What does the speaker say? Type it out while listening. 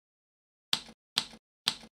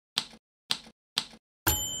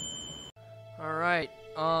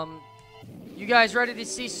You guys ready to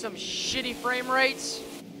see some shitty frame rates?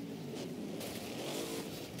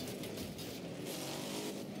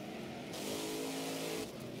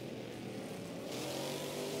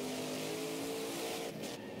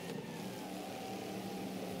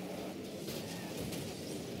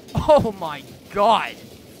 Oh my god.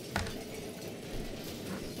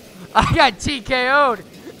 I got TKO'd.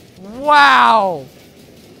 Wow.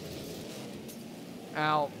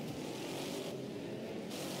 Ow.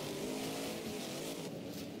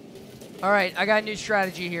 Alright, I got a new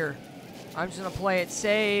strategy here. I'm just going to play it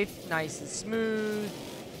safe, nice and smooth.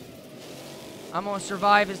 I'm going to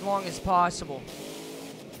survive as long as possible.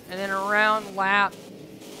 And then around lap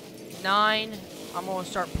 9, I'm going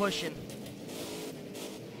to start pushing.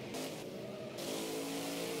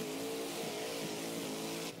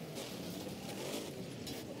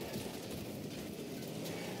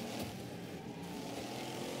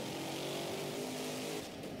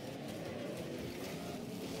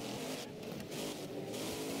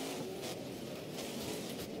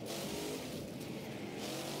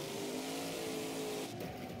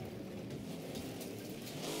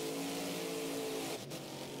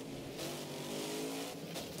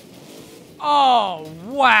 Oh,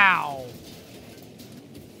 wow.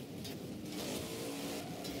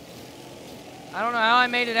 I don't know how I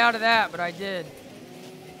made it out of that, but I did.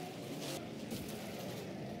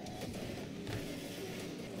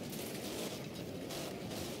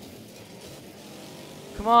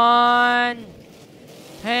 Come on.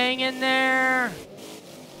 Hang in there.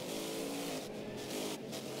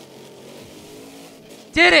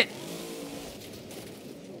 Did it.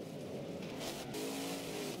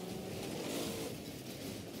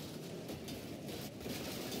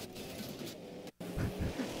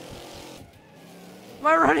 Am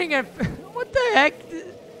I running at... What the heck?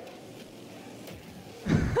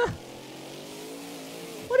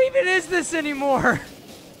 What even is this anymore?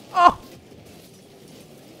 Oh!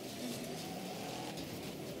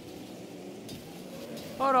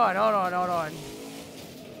 Hold on, hold on, hold on.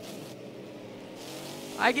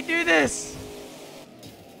 I can do this!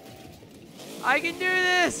 I can do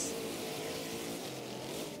this!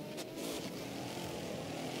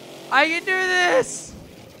 I can do this!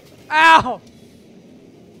 Ow!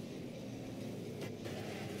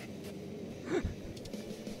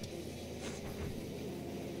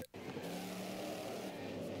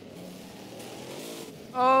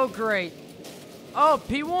 Oh, great. Oh,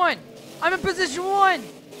 P1. I'm in position 1.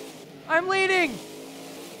 I'm leading.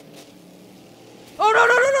 Oh, no,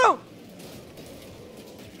 no, no, no.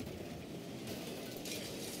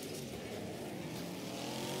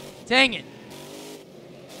 Dang it.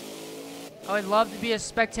 I would love to be a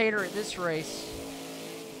spectator at this race.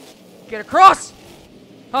 Get across.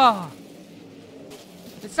 Ah. Oh.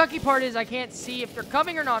 The sucky part is I can't see if they're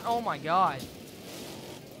coming or not. Oh, my God.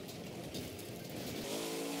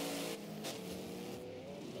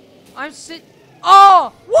 I'm sit.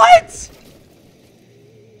 Oh, what?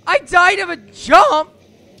 I died of a jump.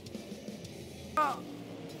 Oh.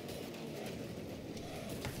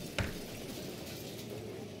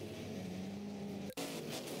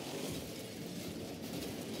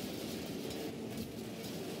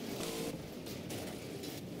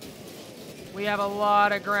 We have a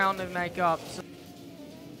lot of ground to make up. So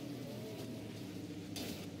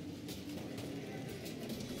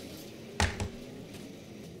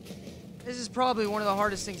this is probably one of the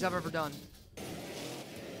hardest things I've ever done.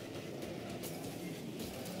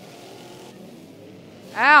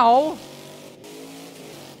 Ow!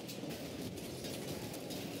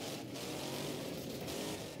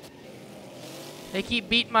 They keep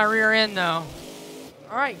beating my rear end, though.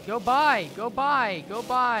 Alright, go by, go by, go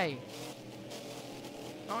by.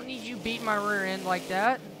 I don't need you beating my rear end like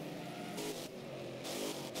that.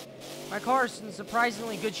 My car's in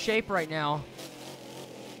surprisingly good shape right now.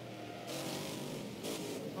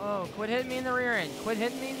 Oh, quit hitting me in the rear end. Quit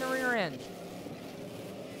hitting me in the rear end.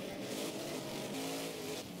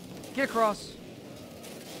 Get across.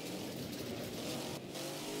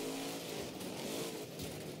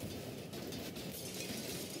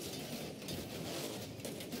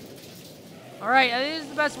 Alright, this is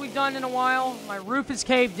the best we've done in a while. My roof is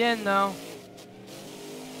caved in, though.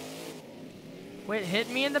 Quit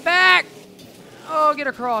hitting me in the back. Oh, get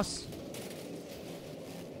across.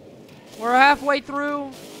 We're halfway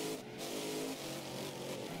through.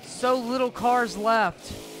 So little cars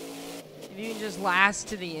left. If you can just last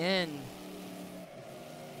to the end.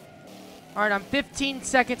 Alright, I'm 15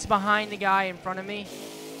 seconds behind the guy in front of me.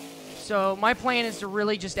 So my plan is to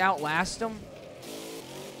really just outlast him.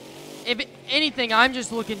 If anything, I'm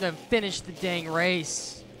just looking to finish the dang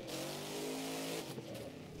race.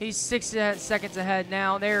 He's 6 seconds ahead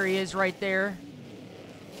now. There he is right there.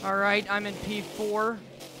 All right, I'm in P4.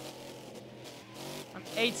 I'm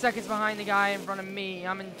 8 seconds behind the guy in front of me.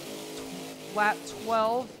 I'm in lap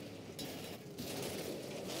 12.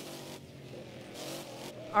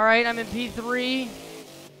 All right, I'm in P3.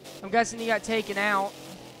 I'm guessing he got taken out.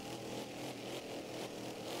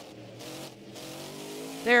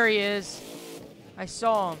 There he is. I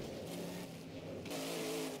saw him.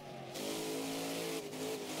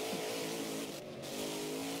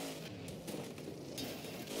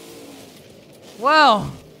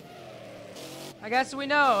 Well, I guess we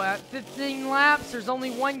know. At 15 laps, there's only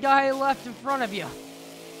one guy left in front of you.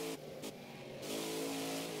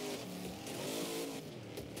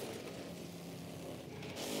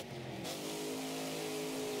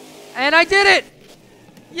 And I did it!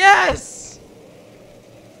 Yes!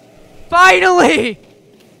 Finally!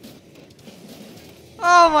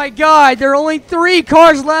 Oh my God, there are only 3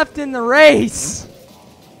 cars left in the race.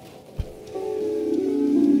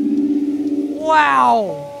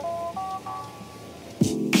 Wow!